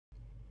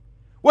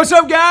What's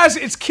up, guys?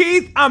 It's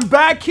Keith. I'm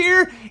back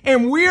here,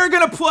 and we are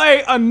going to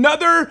play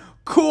another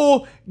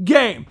cool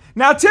game.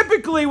 Now,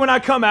 typically when I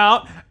come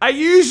out, I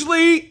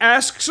usually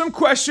ask some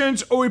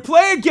questions or we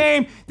play a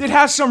game that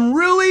has some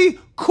really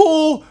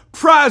cool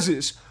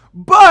prizes.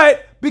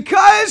 But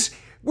because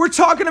we're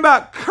talking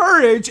about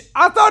courage,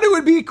 I thought it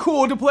would be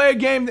cool to play a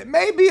game that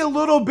may be a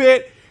little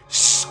bit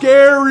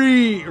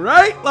scary,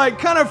 right? Like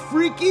kind of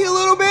freaky a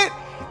little bit.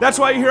 That's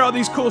why you hear all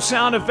these cool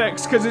sound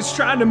effects, because it's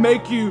trying to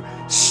make you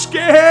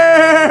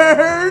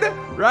scared,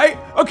 right?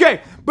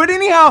 Okay, but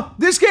anyhow,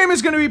 this game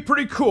is going to be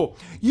pretty cool.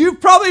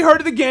 You've probably heard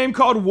of the game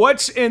called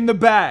What's in the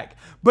Bag,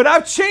 but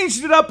I've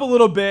changed it up a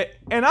little bit,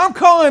 and I'm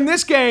calling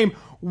this game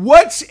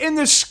What's in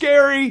the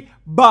Scary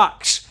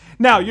Box.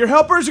 Now, your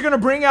helpers are going to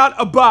bring out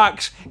a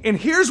box, and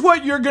here's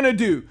what you're going to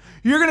do.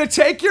 You're going to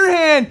take your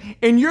hand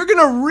and you're going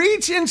to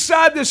reach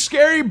inside the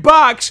scary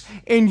box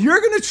and you're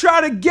going to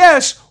try to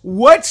guess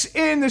what's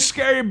in the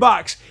scary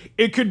box.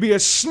 It could be a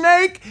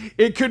snake,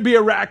 it could be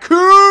a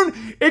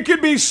raccoon, it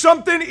could be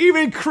something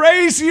even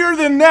crazier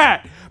than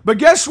that. But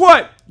guess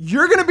what?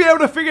 You're going to be able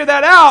to figure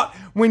that out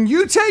when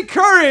you take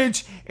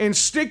courage and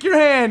stick your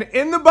hand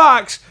in the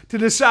box to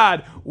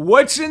decide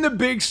what's in the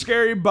big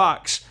scary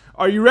box.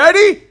 Are you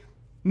ready?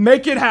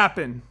 Make it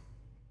happen.